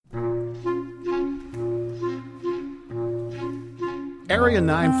Area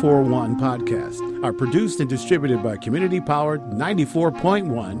 941 podcasts are produced and distributed by community-powered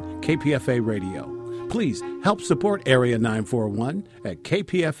 94.1 KPFA Radio. Please help support Area 941 at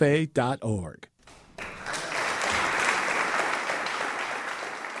kpfa.org.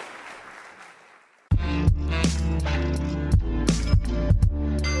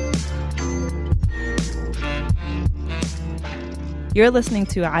 You're listening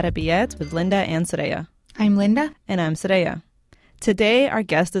to Arabiyat with Linda and Soraya. I'm Linda. And I'm Soraya. Today, our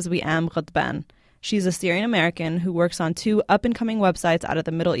guest is Wiam Ghadban. She's a Syrian-American who works on two up-and-coming websites out of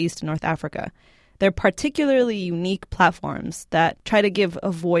the Middle East and North Africa. They're particularly unique platforms that try to give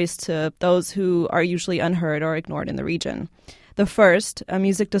a voice to those who are usually unheard or ignored in the region. The first, a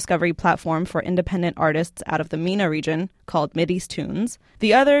music discovery platform for independent artists out of the MENA region called Mideast Tunes.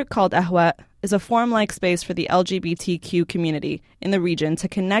 The other, called Ahwa, is a forum-like space for the LGBTQ community in the region to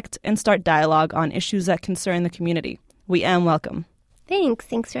connect and start dialogue on issues that concern the community. Wiam, welcome.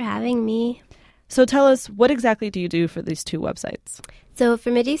 Thanks for having me. So tell us, what exactly do you do for these two websites? So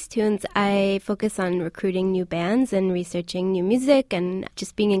for Mideast Tunes, I focus on recruiting new bands and researching new music and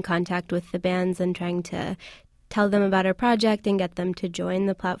just being in contact with the bands and trying to tell them about our project and get them to join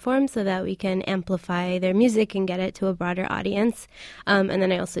the platform so that we can amplify their music and get it to a broader audience. And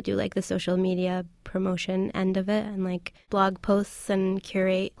then I also do like the social media promotion end of it and like blog posts and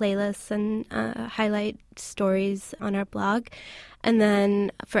curate playlists and highlight stories on our blog. And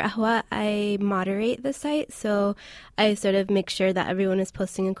then for Ahwa, I moderate the site. So I sort of make sure that everyone is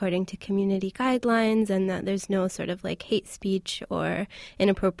posting according to community guidelines and that there's no sort of like hate speech or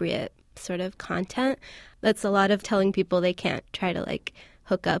inappropriate sort of content. That's a lot of telling people they can't try to like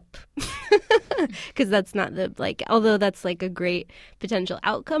hook up because that's not the like, although that's like a great potential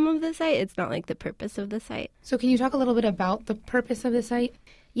outcome of the site, it's not like the purpose of the site. So can you talk a little bit about the purpose of the site?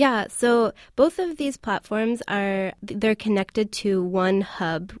 Yeah, so both of these platforms they're connected to one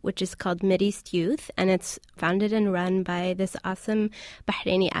hub, which is called Mideast Youth, and it's founded and run by this awesome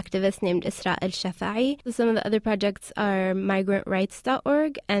Bahraini activist named Isra El-Shafa'i. Some of the other projects are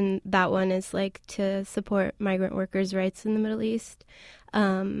migrantrights.org, and that one is like to support migrant workers' rights in the Middle East.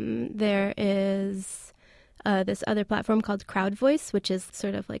 There is this other platform called Crowd Voice, which is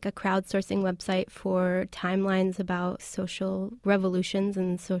sort of like a crowdsourcing website for timelines about social revolutions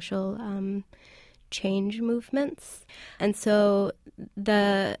and social change movements. And so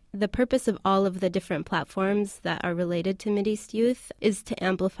the purpose of all of the different platforms that are related to Mideast Youth is to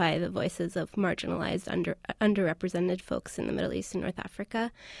amplify the voices of marginalized, underrepresented folks in the Middle East and North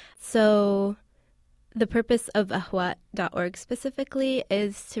Africa. So the purpose of ahwa.org specifically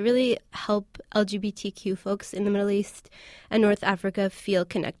is to really help LGBTQ folks in the Middle East and North Africa feel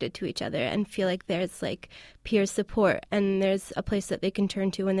connected to each other and feel like there's like peer support and there's a place that they can turn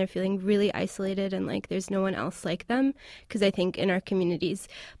to when they're feeling really isolated and like there's no one else like them. Because I think in our communities,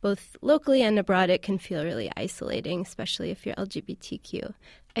 both locally and abroad, it can feel really isolating, especially if you're LGBTQ.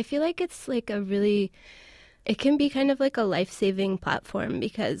 I feel like it's like it can be kind of like a life-saving platform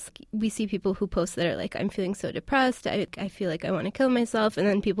because we see people who post that are like, I'm feeling so depressed, I feel like I want to kill myself, and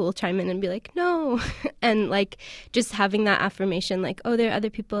then people will chime in and be like, no. And like just having that affirmation like, oh, there are other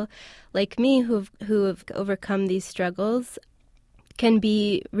people like me who have overcome these struggles can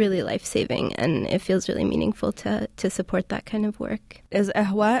be really life-saving, and it feels really meaningful to support that kind of work. Is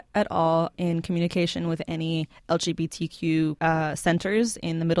Ahwa at all in communication with any LGBTQ centers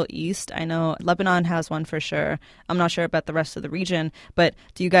in the Middle East? I know Lebanon has one for sure. I'm not sure about the rest of the region, but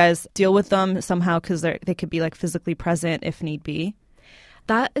do you guys deal with them somehow because they could be like physically present if need be?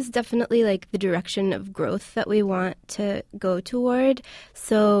 That is definitely like the direction of growth that we want to go toward.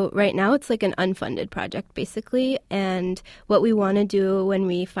 So right now it's like an unfunded project basically. And what we want to do when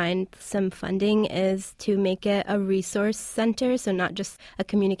we find some funding is to make it a resource center. So not just a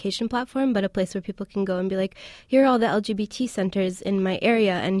communication platform, but a place where people can go and be like, here are all the LGBT centers in my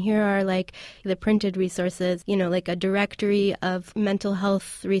area. And here are like the printed resources, like a directory of mental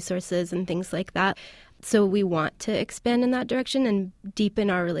health resources and things like that. So we want to expand in that direction and deepen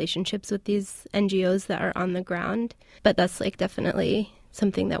our relationships with these NGOs that are on the ground. But that's like definitely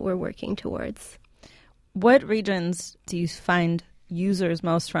something that we're working towards. What regions do you find users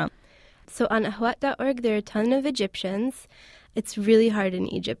most from? So on ahwa.org, there are a ton of Egyptians. It's really hard in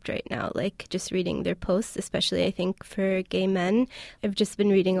Egypt right now, like just reading their posts, especially I think for gay men. I've just been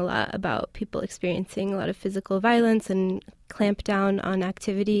reading a lot about people experiencing a lot of physical violence and clamp down on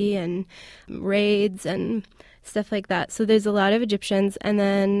activity and raids and stuff like that. So there's a lot of Egyptians. And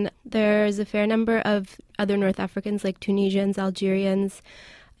then there's a fair number of other North Africans like Tunisians, Algerians,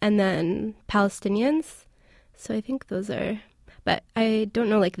 and then Palestinians. So I think those are But I don't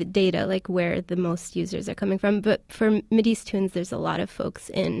know like the data, like where the most users are coming from. But for Mideast tunes, there's a lot of folks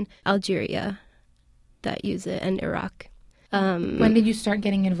in Algeria that use it and Iraq. When did you start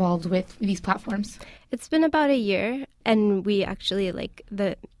getting involved with these platforms? It's been about a year, and we actually, like,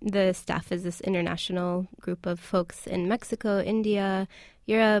 the staff is this international group of folks in Mexico, India,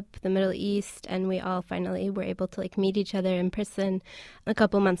 Europe, the Middle East, and we all finally were able to, like, meet each other in person a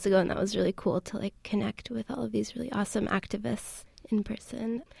couple months ago, and that was really cool to, like, connect with all of these really awesome activists in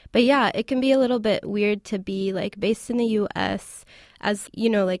person. But yeah, it can be a little bit weird to be, like, based in the U.S., as, you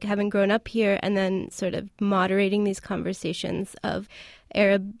know, like having grown up here and then sort of moderating these conversations of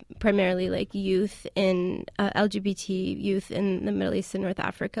Arab, primarily like youth in LGBT youth in the Middle East and North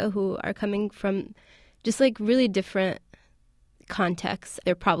Africa who are coming from just like really different contexts.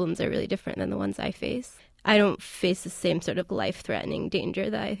 Their problems are really different than the ones I face. I don't face the same sort of life-threatening danger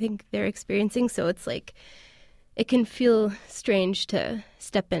that I think they're experiencing. So it's like, it can feel strange to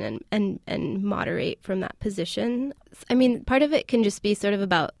step in and moderate from that position. I mean, part of it can just be sort of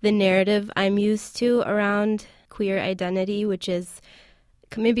about the narrative I'm used to around queer identity, which is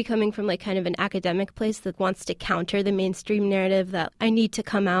maybe coming from like kind of an academic place that wants to counter the mainstream narrative that I need to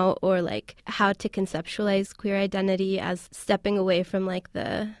come out, or like how to conceptualize queer identity as stepping away from like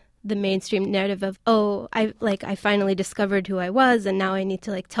the mainstream narrative of, oh, I finally discovered who I was and now I need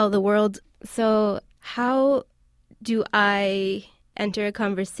to like tell the world. So how do I enter a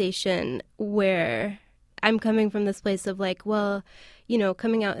conversation where I'm coming from this place of like, well, you know,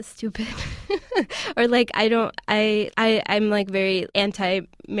 coming out is stupid, or like I'm like very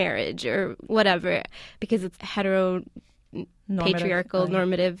anti-marriage or whatever because it's patriarchal,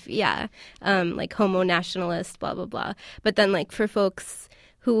 normative, yeah, like homo nationalist, blah blah blah. But then like for folks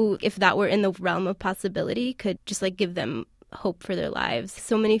who, if that were in the realm of possibility, could just like give them hope for their lives.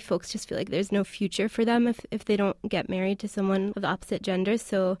 So many folks just feel like there's no future for them if they don't get married to someone of the opposite gender.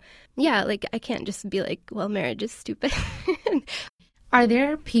 So yeah, like I can't just be like, well, marriage is stupid. Are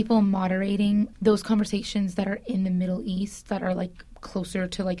there people moderating those conversations that are in the Middle East that are like closer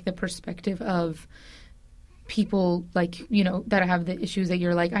to like the perspective of people like, you know, that have the issues that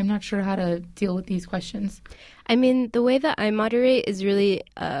you're like, I'm not sure how to deal with these questions? I mean, the way that I moderate is really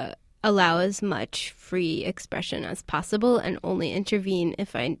allow as much free expression as possible and only intervene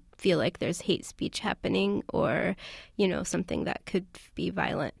if I feel like there's hate speech happening or, you know, something that could be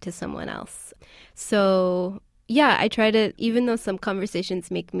violent to someone else. So yeah, I try to, even though some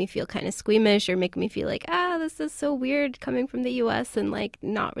conversations make me feel kind of squeamish or make me feel like, this is so weird coming from the U.S. and like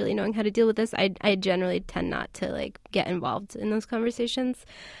not really knowing how to deal with this, I generally tend not to like get involved in those conversations.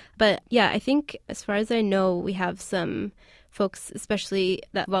 But yeah, I think as far as I know, we have some folks, especially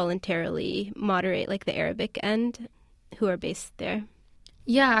that voluntarily moderate like the Arabic end, who are based there.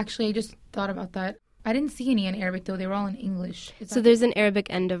 Yeah, actually, I just thought about that. I didn't see any in Arabic, though. They were all in English. So there's an Arabic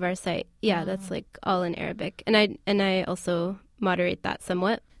end of our site. Yeah, that's like all in Arabic. And I also moderate that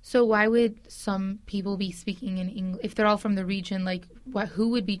somewhat. So why would some people be speaking in English? If they're all from the region, like, who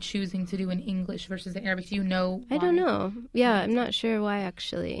would be choosing to do in English versus in Arabic? Do you know why? I don't know. Yeah, I'm not sure why,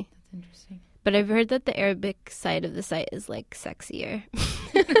 actually. That's interesting. But I've heard that the Arabic side of the site is, like, sexier.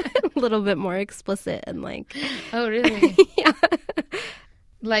 A little bit more explicit and, like... Oh, really? Yeah.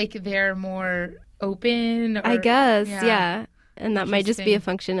 Like, they're more open? Or... I guess, yeah. And that might just be a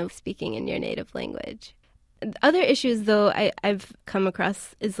function of speaking in your native language. Other issues, though, I've come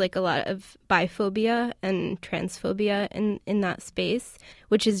across is, like, a lot of biphobia and transphobia in that space,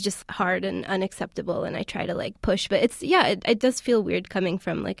 which is just hard and unacceptable, and I try to, like, push. But it's, yeah, it does feel weird coming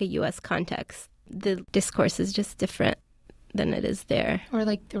from, like, a U.S. context. The discourse is just different than it is there. Or,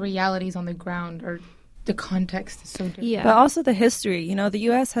 like, the realities on the ground or the context is so different. Yeah. But also the history. You know, the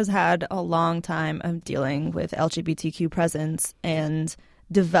U.S. has had a long time of dealing with LGBTQ presence and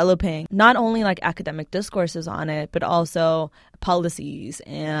developing not only like academic discourses on it, but also policies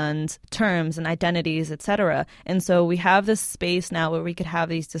and terms and identities, etc. And so we have this space now where we could have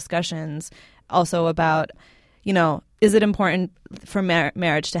these discussions also about, you know, is it important for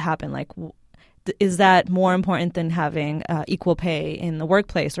marriage to happen? Like, is that more important than having equal pay in the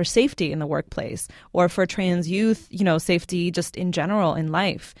workplace or safety in the workplace, or for trans youth, you know, safety just in general in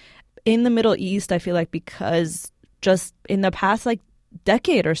life? In the Middle East, I feel like because just in the past, like,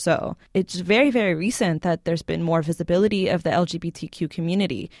 decade or so, it's very, very recent that there's been more visibility of the LGBTQ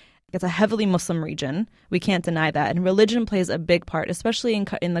community. It's a heavily Muslim region. We can't deny that. And religion plays a big part, especially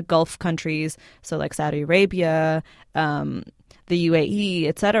in the Gulf countries, so like Saudi Arabia, the UAE,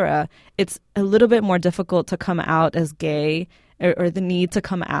 etc. It's a little bit more difficult to come out as gay or the need to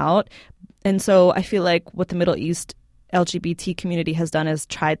come out. And so I feel like what the Middle East LGBT community has done is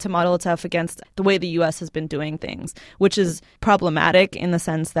tried to model itself against the way the U.S. has been doing things, which is problematic in the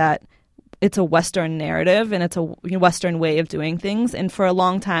sense that it's a Western narrative and it's a Western way of doing things. And for a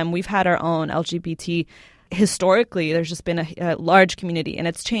long time, we've had our own LGBT. Historically, there's just been a large community, and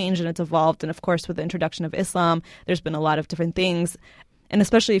it's changed and it's evolved. And of course, with the introduction of Islam, there's been a lot of different things. And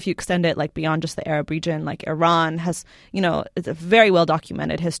especially if you extend it like beyond just the Arab region, like Iran has, it's a very well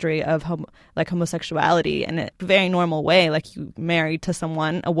documented history of homosexuality in a very normal way. Like you married to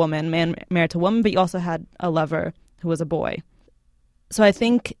someone, a woman, man married to a woman, but you also had a lover who was a boy. So I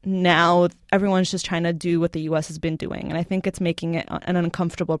think now everyone's just trying to do what the U.S. has been doing. And I think it's making it an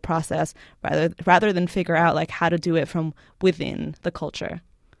uncomfortable process rather than figure out like how to do it from within the culture.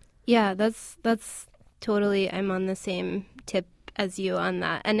 Yeah, that's totally, I'm on the same tip as you on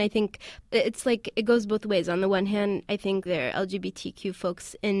that. And I think it's like it goes both ways. On the one hand, I think there are LGBTQ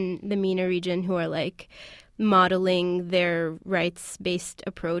folks in the MENA region who are like modeling their rights-based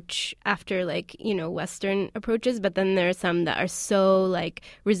approach after Western approaches, but then there are some that are so like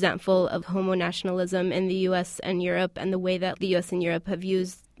resentful of homo-nationalism in the U.S. and Europe and the way that the U.S. and Europe have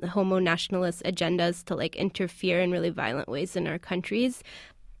used homo-nationalist agendas to like interfere in really violent ways in our countries.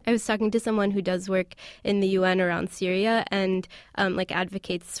 I was talking to someone who does work in the UN around Syria and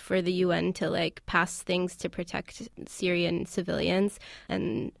advocates for the UN to like pass things to protect Syrian civilians.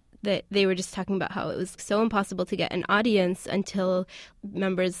 And they were just talking about how it was so impossible to get an audience until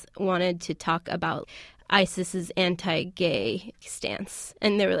members wanted to talk about ISIS's anti-gay stance.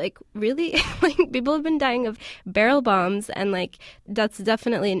 And they were like, really? Like, people have been dying of barrel bombs, and like that's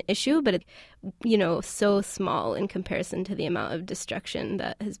definitely an issue, but so small in comparison to the amount of destruction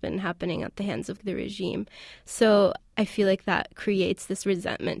that has been happening at the hands of the regime. So I feel like that creates this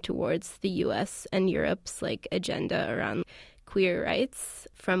resentment towards the US and Europe's like agenda around queer rights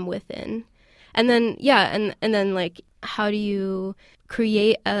from within. And then, and then like, how do you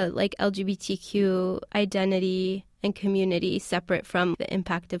create a like LGBTQ identity and community separate from the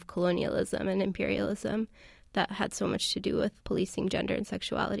impact of colonialism and imperialism that had so much to do with policing gender and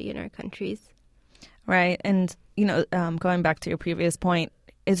sexuality in our countries? Right. And, going back to your previous point,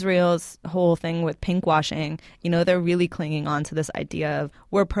 Israel's whole thing with pinkwashing, they're really clinging on to this idea of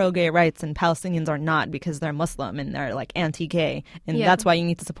we're pro-gay rights and Palestinians are not because they're Muslim and they're like anti-gay. And that's why you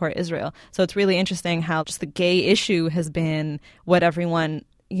need to support Israel. So it's really interesting how just the gay issue has been what everyone,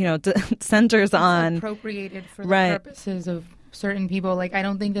 centers on. Appropriated for the purposes of certain people. Like, I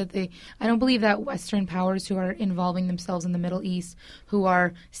don't believe that Western powers who are involving themselves in the Middle East, who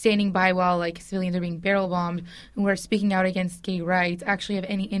are standing by while like civilians are being barrel bombed, who are speaking out against gay rights, actually have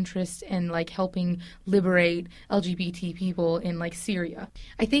any interest in like helping liberate LGBT people in like Syria.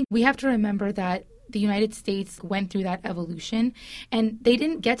 I think we have to remember that the United States went through that evolution, and they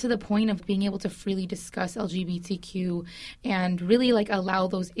didn't get to the point of being able to freely discuss LGBTQ and really like allow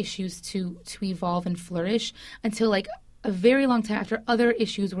those issues to evolve and flourish until like a very long time after other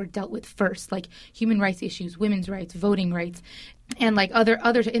issues were dealt with first, like human rights issues, women's rights, voting rights, and like other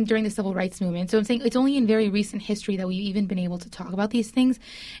during the civil rights movement. So I'm saying it's only in very recent history that we've even been able to talk about these things,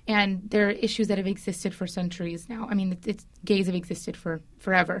 and there are issues that have existed for centuries now. I mean, gays have existed for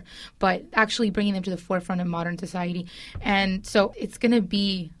forever, but actually bringing them to the forefront of modern society. And so it's going to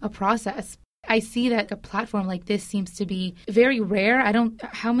be a process. I see that a platform like this seems to be very rare. Can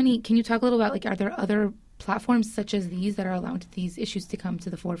you talk a little about like, are there other platforms such as these that are allowing these issues to come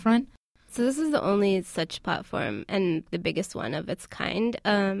to the forefront? So this is the only such platform and the biggest one of its kind.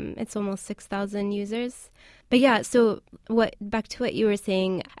 It's almost 6,000 users. But yeah, so back to what you were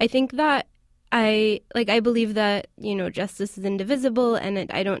saying, I think that I believe that, justice is indivisible,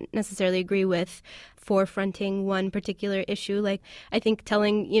 and I don't necessarily agree with forefronting one particular issue. Like, I think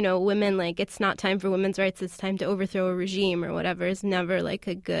telling, women, like, it's not time for women's rights, it's time to overthrow a regime or whatever is never, like,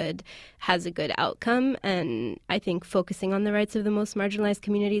 has a good outcome. And I think focusing on the rights of the most marginalized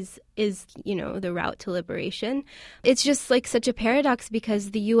communities is, the route to liberation. It's just, like, such a paradox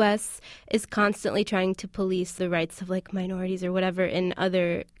because the U.S. is constantly trying to police the rights of, like, minorities or whatever in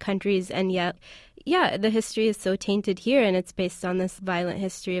other countries, and yet the history is so tainted here, and it's based on this violent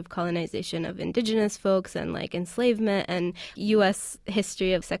history of colonization of indigenous folks and like enslavement, and U.S.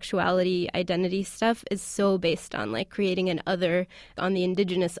 history of sexuality identity stuff is so based on like creating an other, on the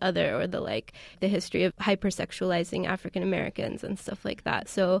indigenous other, or the history of hypersexualizing African Americans and stuff like that.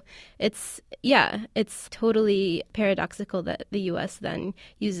 So it's totally paradoxical that the U.S. then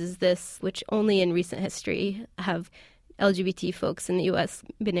uses this, which only in recent history have LGBT folks in the U.S.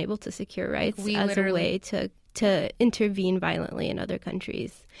 been able to secure rights as a way to to intervene violently in other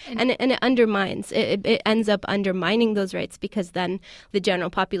countries. And it undermines, it ends up undermining those rights, because then the general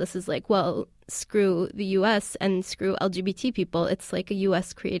populace is like, well, screw the U.S. and screw LGBT people. It's like a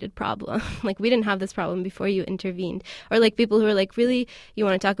U.S. created problem. Like, we didn't have this problem before you intervened. Or like people who are like, really, you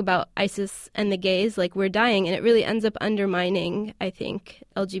want to talk about ISIS and the gays? Like, we're dying. And it really ends up undermining, I think,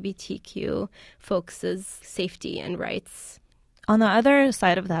 LGBTQ folks' safety and rights. On the other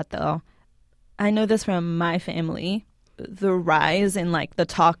side of that, though, I know this from my family, the rise in like the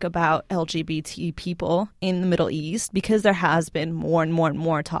talk about LGBT people in the Middle East, because there has been more and more and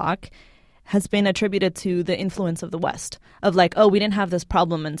more talk, has been attributed to the influence of the West, of like, oh, we didn't have this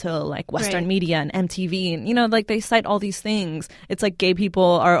problem until like Western media and MTV. And, you know, like they cite all these things. It's like gay people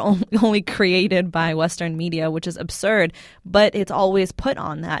are only created by Western media, which is absurd. But it's always put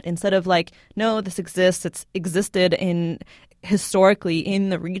on that instead of like, no, this exists. It's existed historically in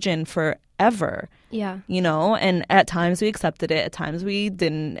the region forever. Yeah. You know, and at times we accepted it, at times we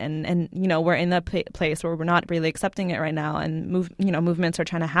didn't. And you know, we're in that place where we're not really accepting it right now, and movements are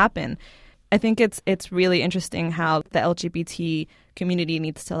trying to happen. I think it's really interesting how the LGBT community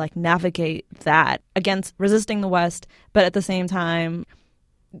needs to like navigate that against resisting the West, but at the same time,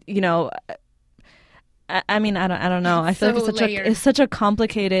 you know, I mean, I don't know. I feel like it's such a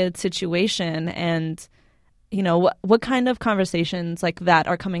complicated situation, and you know, what kind of conversations like that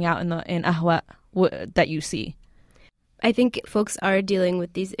are coming out in Ahwa that you see? I think folks are dealing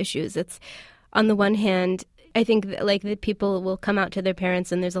with these issues. It's on the one hand, I think that people will come out to their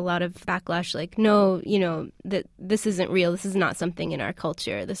parents and there's a lot of backlash, like, no, you know, that this isn't real. This is not something in our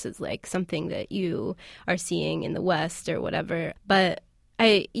culture. This is like something that you are seeing in the West or whatever. But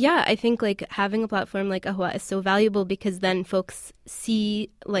I think like having a platform like Ahwa is so valuable, because then folks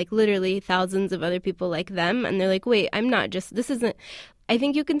see like literally thousands of other people like them, and they're like, wait, this isn't. I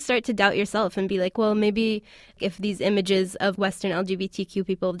think you can start to doubt yourself and be like, well, maybe if these images of Western LGBTQ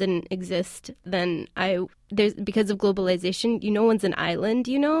people didn't exist, then because of globalization, no one's an island,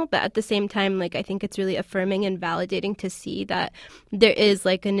 you know? But at the same time, like, I think it's really affirming and validating to see that there is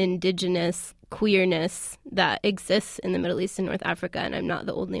like an indigenous queerness that exists in the Middle East and North Africa, and I'm not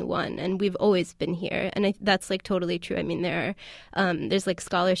the only one, and we've always been here, and that's like totally true. I mean, there's like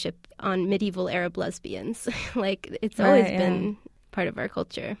scholarship on medieval Arab lesbians. Like, it's always been part of our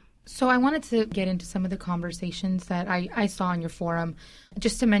culture. So I wanted to get into some of the conversations that I saw on your forum.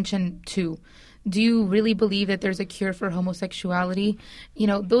 Just to mention two. Do you really believe that there's a cure for homosexuality? You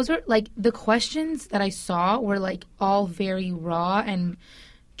know, those are like the questions that I saw were like all very raw and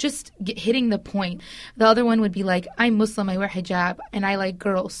just hitting the point. The other one would be like, I'm Muslim, I wear hijab, and I like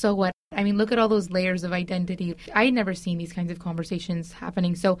girls, so what? I mean, look at all those layers of identity. I had never seen these kinds of conversations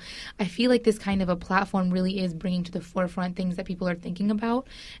happening. So I feel like this kind of a platform really is bringing to the forefront things that people are thinking about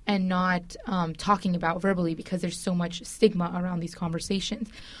and not talking about verbally, because there's so much stigma around these conversations.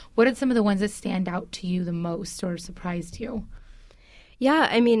 What are some of the ones that stand out to you the most or surprised you? Yeah,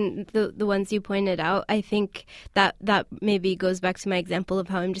 I mean, the ones you pointed out, I think that maybe goes back to my example of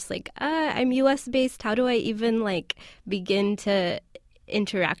how I'm just like, I'm US-based. How do I even like begin to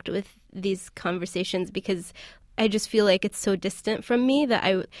interact with these conversations? Because I just feel like it's so distant from me that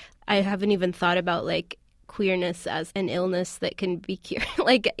I haven't even thought about like queerness as an illness that can be cured,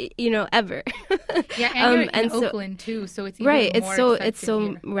 like, you know, ever. Yeah, and you're in Oakland too, so it's even right. more It's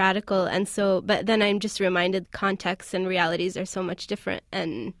so radical, and so. But then I'm just reminded contexts and realities are so much different,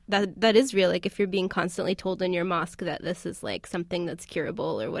 and that is real. Like, if you're being constantly told in your mosque that this is like something that's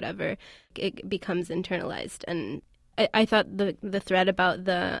curable or whatever, it becomes internalized. And I thought the thread about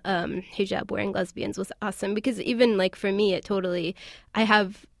the hijab wearing lesbians was awesome, because even like for me, I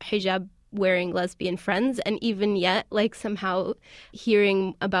have hijab wearing lesbian friends, and even yet, like, somehow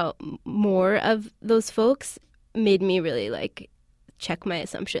hearing about more of those folks made me really like check my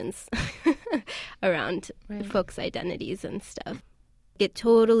assumptions around folks' identities and stuff. It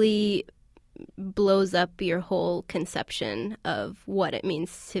totally blows up your whole conception of what it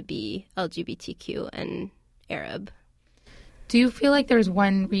means to be LGBTQ and Arab. Do you feel like there's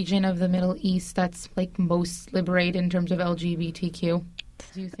one region of the Middle East that's like most liberated in terms of LGBTQ?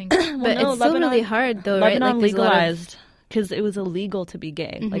 Do you think? But it's still really hard, though, right? Lebanon legalized because it was illegal to be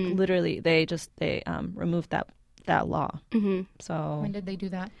gay. Mm-hmm. Like, literally, they removed that law. Mm-hmm. So when did they do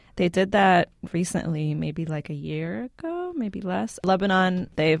that? They did that recently, maybe like a year ago, maybe less. Lebanon,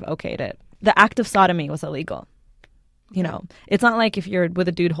 they've okayed it. The act of sodomy was illegal. You know, it's not like if you're with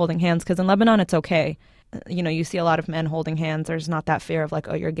a dude holding hands, because in Lebanon it's okay. You know, you see a lot of men holding hands. There's not that fear of like,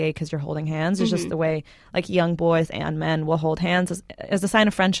 oh, you're gay because you're holding hands. It's just the way like young boys and men will hold hands as a sign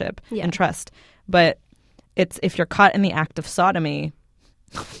of friendship and trust. But it's if you're caught in the act of sodomy,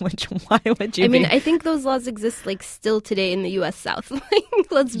 Why would you? I mean, I think those laws exist like still today in the U.S. South.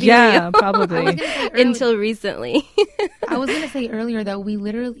 Let's be real. Probably until recently. I was going to say earlier that we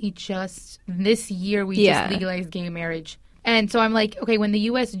literally just this year just legalized gay marriage. And so I'm like, okay, when the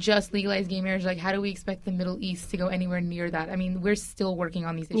U.S. just legalized gay marriage, like, how do we expect the Middle East to go anywhere near that? I mean, we're still working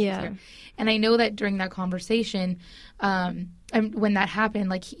on these issues here. And I know that during that conversation, and when that happened,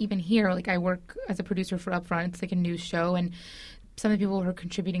 like, even here, like, I work as a producer for Upfront. It's like a news show. And some of the people who are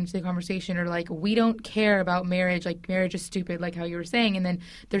contributing to the conversation are like, we don't care about marriage. Like, marriage is stupid, like how you were saying. And then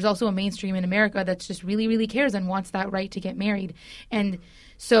there's also a mainstream in America that's just really, really cares and wants that right to get married. And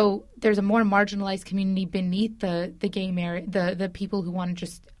so there's a more marginalized community beneath the gay marriage, the people who want to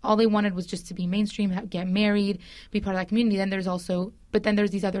just, all they wanted was just to be mainstream, get married, be part of that community. Then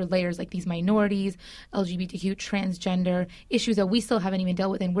there's these other layers, like these minorities, LGBTQ, transgender issues that we still haven't even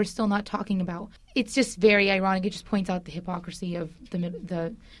dealt with and we're still not talking about. It's just very ironic. It just points out the hypocrisy of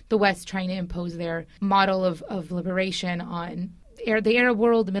the West trying to impose their model of liberation on the Arab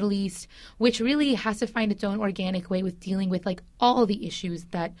world, the Middle East, which really has to find its own organic way with dealing with like all the issues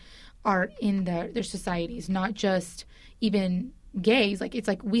that are in their societies, not just even gays. Like, it's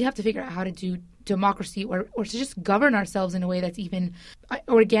like we have to figure out how to do democracy or to just govern ourselves in a way that's even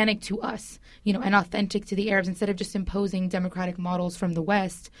organic to us, and authentic to the Arabs instead of just imposing democratic models from the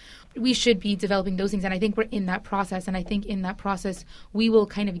West. We should be developing those things. And I think we're in that process. And I think in that process, we will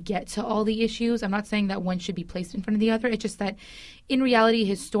kind of get to all the issues. I'm not saying that one should be placed in front of the other. It's just that in reality,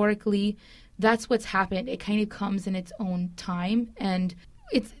 historically, that's what's happened. It kind of comes in its own time. And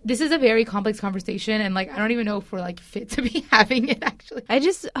this is a very complex conversation, and like I don't even know if we're like fit to be having it. Actually, I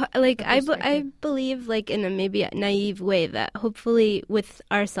just like I believe like in a maybe naive way that hopefully with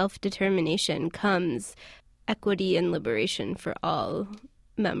our self-determination comes equity and liberation for all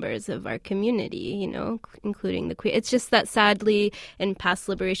members of our community, including the queer. It's just that sadly in past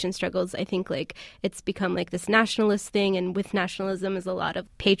liberation struggles, I think like it's become like this nationalist thing, and with nationalism is a lot of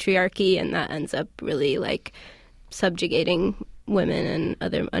patriarchy, and that ends up really like subjugating women and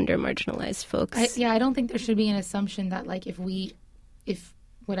other under marginalized folks. I don't think there should be an assumption that like if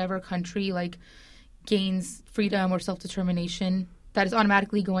whatever country like gains freedom or self-determination, that is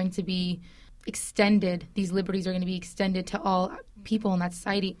automatically going to be extended. These liberties are going to be extended to all people in that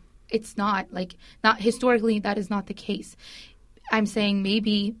society. It's not historically, that is not the case. I'm saying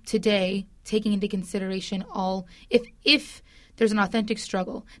maybe today, taking into consideration if there's an authentic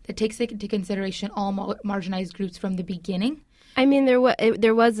struggle that takes into consideration all marginalized groups from the beginning. I mean, there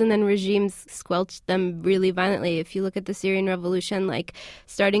was, and then regimes squelched them really violently. If you look at the Syrian Revolution, like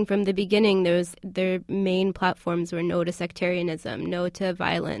starting from the beginning, their main platforms were no to sectarianism, no to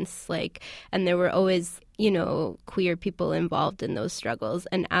violence, and there were always, queer people involved in those struggles.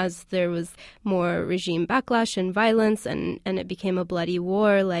 And as there was more regime backlash and violence, and it became a bloody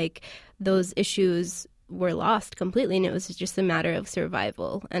war, those issues were lost completely, and it was just a matter of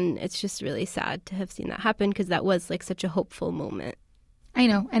survival. And it's just really sad to have seen that happen, because that was such a hopeful moment. I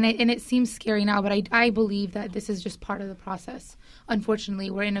know, and it seems scary now, but I believe that this is just part of the process.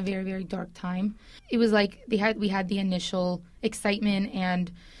 Unfortunately, we're in a very, very dark time. It was like we had the initial excitement and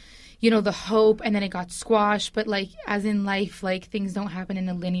the hope, and then it got squashed. But as in life, things don't happen in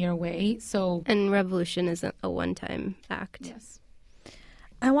a linear way. And revolution isn't a one-time act. Yes.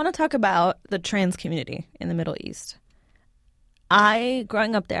 I want to talk about the trans community in the Middle East.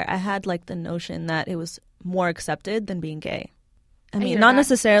 Growing up there, I had the notion that it was more accepted than being gay. I mean, not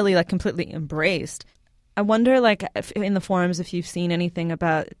necessarily completely embraced. I wonder if in the forums, if you've seen anything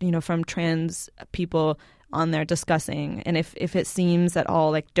about, from trans people on there discussing, and if it seems at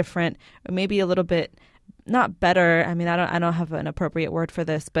all different, or maybe a little bit not better. I mean, I don't have an appropriate word for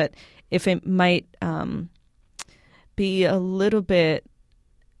this, but if it might be a little bit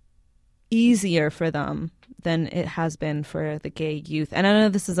easier for them than it has been for the gay youth. And I know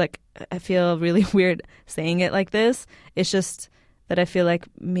this is I feel really weird saying it like this. It's just that I feel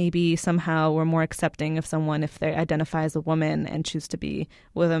maybe somehow we're more accepting of someone if they identify as a woman and choose to be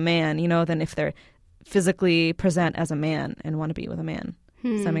with a man, than if they're physically present as a man and want to be with a man.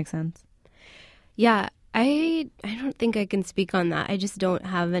 Does that make sense? Yeah, I don't think I can speak on that. I just don't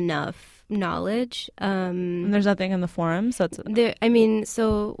have enough knowledge. And there's nothing in the forums.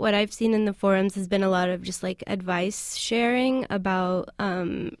 So what I've seen in the forums has been a lot of just advice sharing about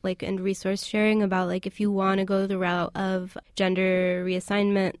and resource sharing about if you want to go the route of gender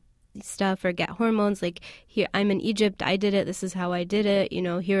reassignment stuff or get hormones, here, I'm in Egypt, I did it, this is how I did it,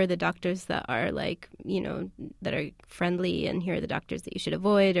 here are the doctors that are that are friendly, and here are the doctors that you should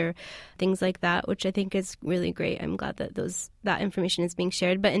avoid, or things like that, which I think is really great. I'm glad that that information is being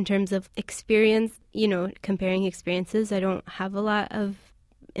shared. But in terms of experience, comparing experiences, I don't have a lot of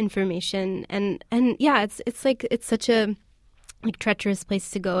information. And yeah, it's like it's such a like treacherous place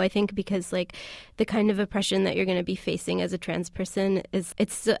to go, I think, because like the kind of oppression that you're going to be facing as a trans person is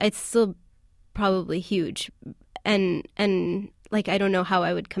it's still probably huge, and like I don't know how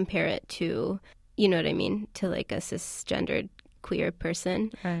I would compare it to, you know what I mean, to like a cisgendered queer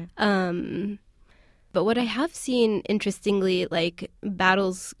person. Right. But what I have seen, interestingly, like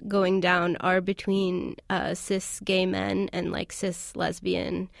battles going down are between cis gay men and like cis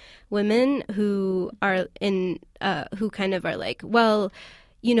lesbian women who are who kind of are like, well,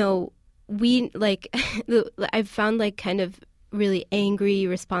 you know, we like, I've found like kind of really angry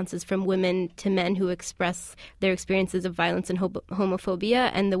responses from women to men who express their experiences of violence and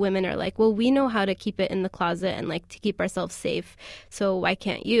homophobia. And the women are like, well, we know how to keep it in the closet and like to keep ourselves safe. So why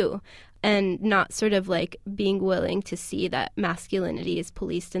can't you? And not sort of like being willing to see that masculinity is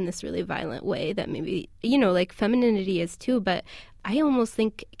policed in this really violent way that maybe, you know, like femininity is too, but I almost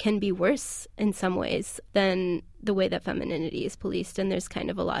think can be worse in some ways than the way that femininity is policed. And there's kind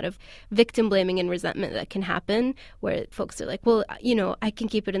of a lot of victim blaming and resentment that can happen where folks are like, well, you know, I can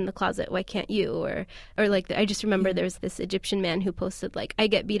keep it in the closet. Why can't you? Or like, I just remember there was this Egyptian man who posted like, I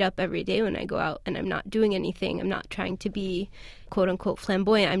get beat up every day when I go out and I'm not doing anything. I'm not trying to be quote unquote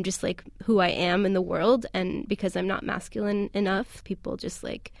flamboyant. I'm just like who I am in the world. And because I'm not masculine enough, people just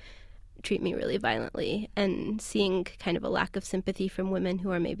like treat me really violently, and seeing kind of a lack of sympathy from women who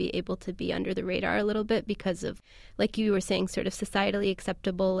are maybe able to be under the radar a little bit because of, like you were saying, sort of societally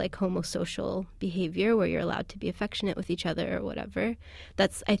acceptable, like homosocial behavior where you're allowed to be affectionate with each other or whatever.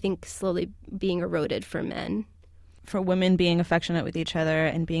 That's, I think, slowly being eroded for men. For women being affectionate with each other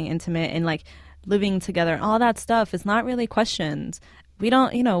and being intimate and like living together and all that stuff is not really questioned. We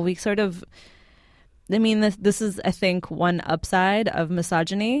don't, you know, we sort of, I mean, this is, I think, one upside of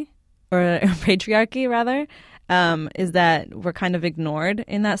misogyny, or patriarchy rather, is that we're kind of ignored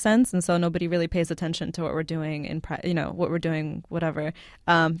in that sense. And so nobody really pays attention to what we're doing what we're doing, whatever.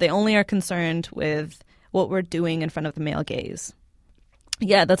 They only are concerned with what we're doing in front of the male gaze.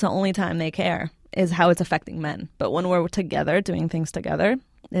 Yeah, that's the only time they care, is how it's affecting men. But when we're together, doing things together,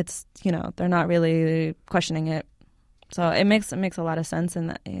 it's, you know, they're not really questioning it. So it makes a lot of sense in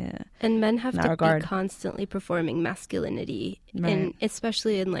that. Yeah, and men have to regard. Be constantly performing masculinity, right. And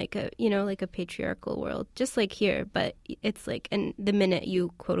especially in like a, you know, like a patriarchal world, just like here. But it's like, and the minute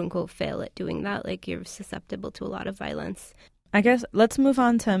you quote unquote fail at doing that, like you're susceptible to a lot of violence. I guess let's move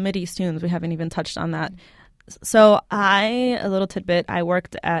on to Mideast Tunes. We haven't even touched on that. So a little tidbit, I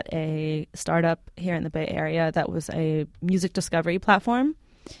worked at a startup here in the Bay Area that was a music discovery platform.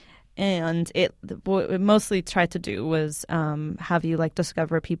 And what it mostly tried to do was have you like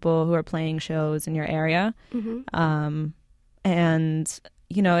discover people who are playing shows in your area. Mm-hmm. And,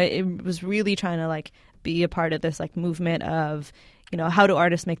 you know, it was really trying to like be a part of this like movement of, you know, how do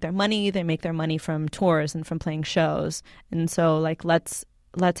artists make their money? They make their money from tours and from playing shows. And so like let's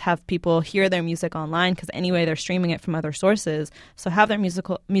have people hear their music online, because anyway they're streaming it from other sources. So have their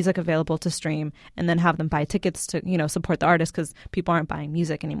music available to stream, and then have them buy tickets to, you know, support the artist, because people aren't buying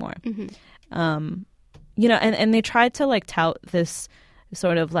music anymore. Mm-hmm. You know, and they tried to like tout this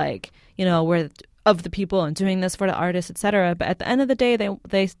sort of like, you know, we're of the people and doing this for the artists, etc. But at the end of the day,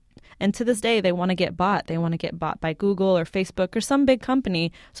 they and to this day, they want to get bought. They want to get bought by Google or Facebook or some big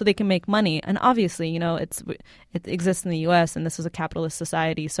company so they can make money. And obviously, you know, it exists in the U.S. and this is a capitalist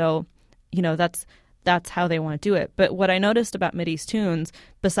society. So, you know, that's how they want to do it. But what I noticed about Mideast Tunes,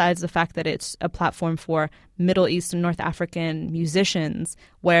 besides the fact that it's a platform for Middle East and North African musicians,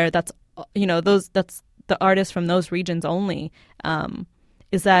 where that's, you know, that's the artists from those regions only,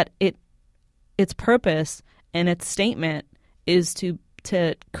 is that its purpose and its statement is to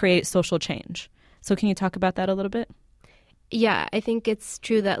create social change. So can you talk about that a little bit? Yeah, I think it's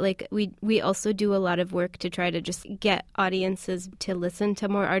true that like we also do a lot of work to try to just get audiences to listen to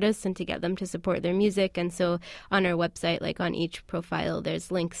more artists and to get them to support their music. And so on our website, like on each profile,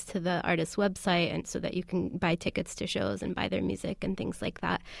 there's links to the artist's website, and so that you can buy tickets to shows and buy their music and things like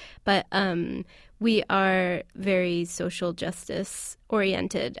that. But we are very social justice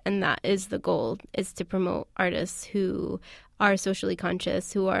oriented, and that is the goal, is to promote artists who are socially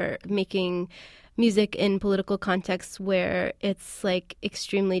conscious, who are making music in political contexts where it's like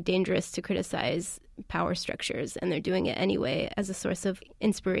extremely dangerous to criticize power structures, and they're doing it anyway as a source of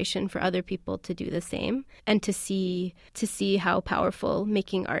inspiration for other people to do the same, and to see how powerful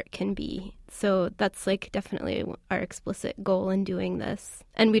making art can be. So that's like definitely our explicit goal in doing this.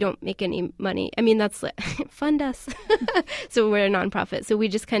 And we don't make any money. I mean, that's like, fund us. So we're a nonprofit. So we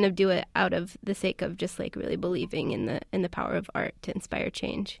just kind of do it out of the sake of just like really believing in the power of art to inspire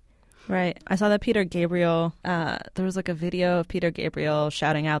change. Right. I saw that Peter Gabriel, there was like a video of Peter Gabriel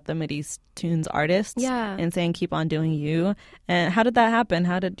shouting out the Mideast Tunes artists and saying, keep on doing you. And how did that happen?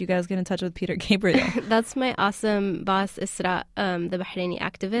 How did you guys get in touch with Peter Gabriel? That's my awesome boss, Isra, the Bahraini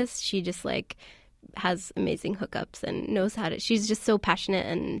activist. She just like has amazing hookups and knows how to, she's just so passionate,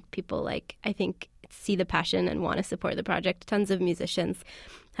 and people like, I think, see the passion and want to support the project. Tons of musicians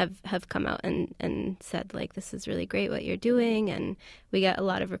have come out and said, like, this is really great what you're doing. And we get a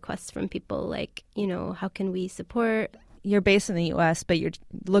lot of requests from people like, you know, how can we support? You're based in the U.S., but you're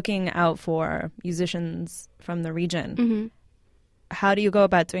looking out for musicians from the region. Mm-hmm. How do you go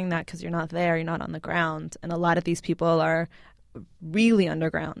about doing that? Because you're not there, you're not on the ground. And a lot of these people are really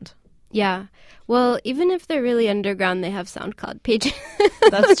underground. Yeah. Well, even if they're really underground, they have SoundCloud pages.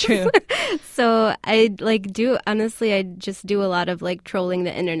 That's true. So I just do a lot of like trolling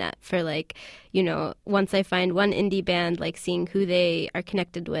the internet for like, you know, once I find one indie band, like seeing who they are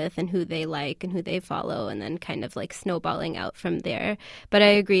connected with and who they like and who they follow, and then kind of like snowballing out from there. But I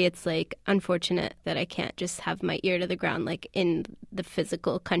agree, it's like unfortunate that I can't just have my ear to the ground like in the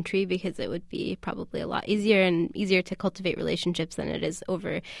physical country, because it would be probably a lot easier to cultivate relationships than it is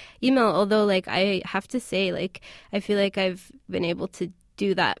over email. Although like I have to say, like I feel like I've been able to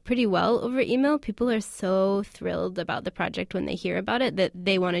do that pretty well over email. People are so thrilled about the project when they hear about it that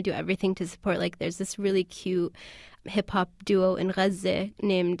they want to do everything to support. Like there's this really cute hip-hop duo in Gaza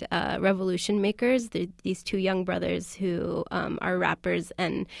named Revolution Makers. They're these two young brothers who are rappers,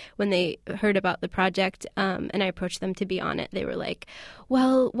 and when they heard about the project and I approached them to be on it, they were like,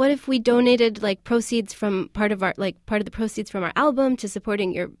 well, what if we donated like proceeds from part of the proceeds from our album to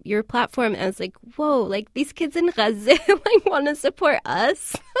supporting your platform? And I was like, whoa, like these kids in Gaza like want to support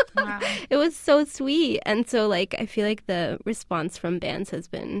us. Wow. It was so sweet. And so like I feel like the response from bands has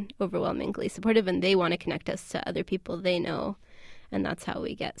been overwhelmingly supportive, and they want to connect us to other people they know, and that's how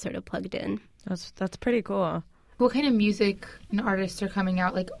we get sort of plugged in. That's pretty cool. What kind of music and artists are coming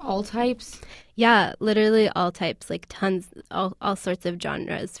out? Like all types? Yeah, literally all types, like tons, all sorts of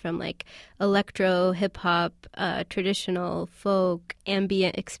genres, from like electro, hip hop, traditional, folk,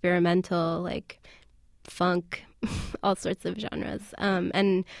 ambient, experimental, like funk, all sorts of genres,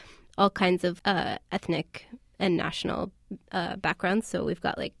 and all kinds of ethnic and national backgrounds. So we've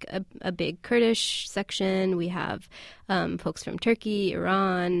got like a big Kurdish section. We have folks from Turkey,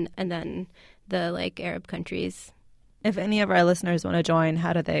 Iran, and then the like Arab countries. If any of our listeners want to join,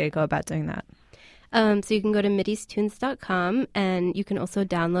 how do they go about doing that? So you can go to mideasttunes.com, and you can also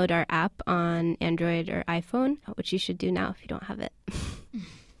download our app on Android or iPhone, which you should do now if you don't have it.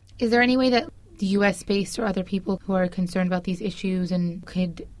 Is there any way that the U.S.-based or other people who are concerned about these issues and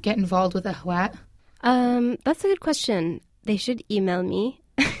could get involved with Ahwat? That's a good question. They should email me.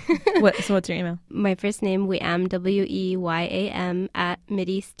 So what's your email? My first name, Weyam, WEYAM,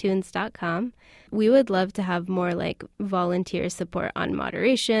 @mideasttunes.com. We would love to have more like volunteer support on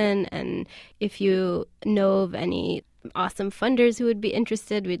moderation, and if you know of any awesome funders who would be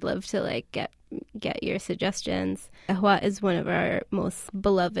interested, we'd love to like get your suggestions. Ahwat is one of our most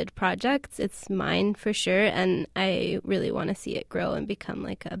beloved projects. It's mine for sure, and I really want to see it grow and become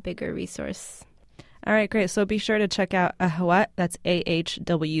like a bigger resource. All right, great. So be sure to check out Ahwat, that's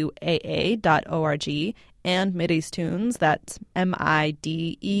AHWAA.org, and Mideast Tunes, that's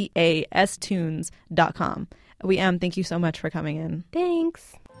MIDEAS tunes.com. Weyam, thank you so much for coming in.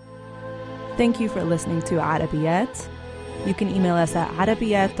 Thanks. Thank you for listening to Arabiyat. You can email us at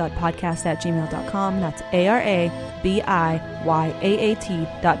arabiyat.podcast@gmail.com. That's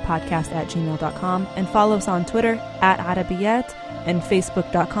ARABIYAAT.podcast@gmail.com. And follow us on Twitter @Arabiyat and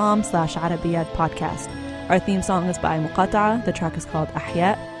Facebook.com/ArabiyatPodcast. Our theme song is by Muqata'a. The track is called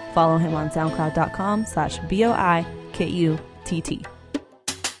Ahya. Follow him on SoundCloud.com/BOIKUTT.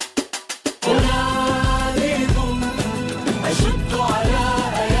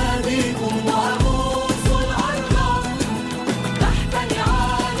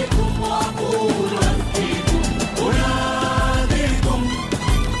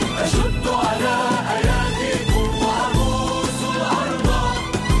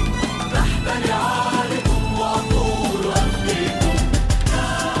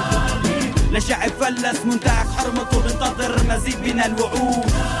 لشعب فلس منتهك حرمته بنتظر مزيد من الوعود.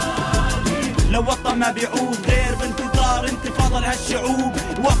 لو وطن ما بيعود غير بانتظار انتفاضة لهالشعوب.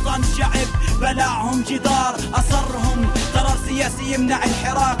 وطن شعب بلعهم جدار أصرهم قرار سياسي يمنع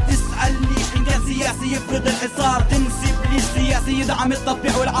الحراك. تسأل ليش من كيان سياسي يفرض الحصار، تنسب ليش سياسي يدعم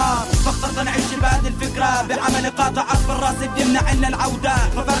التطبيع والعار. فاخترت نعيش بهذه الفكرة بعمل قاطع عصف الراس بيمنع لنا العودة.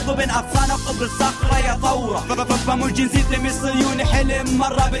 ففرق بين أغصان وقبر الصخرة يا ثورة. فمو الجنسية مصريون حلم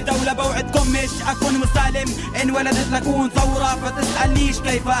مرة بدولة بوعدكم مش أكون مسالم. إن ولدت لكون ثورة فتسألنيش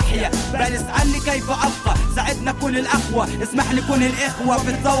كيف أحيا، بل اسألني كيف أبقى. ساعدنا كل الأخوة، اسمح لي كل الإخوة في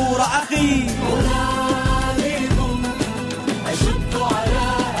الثورة أخي.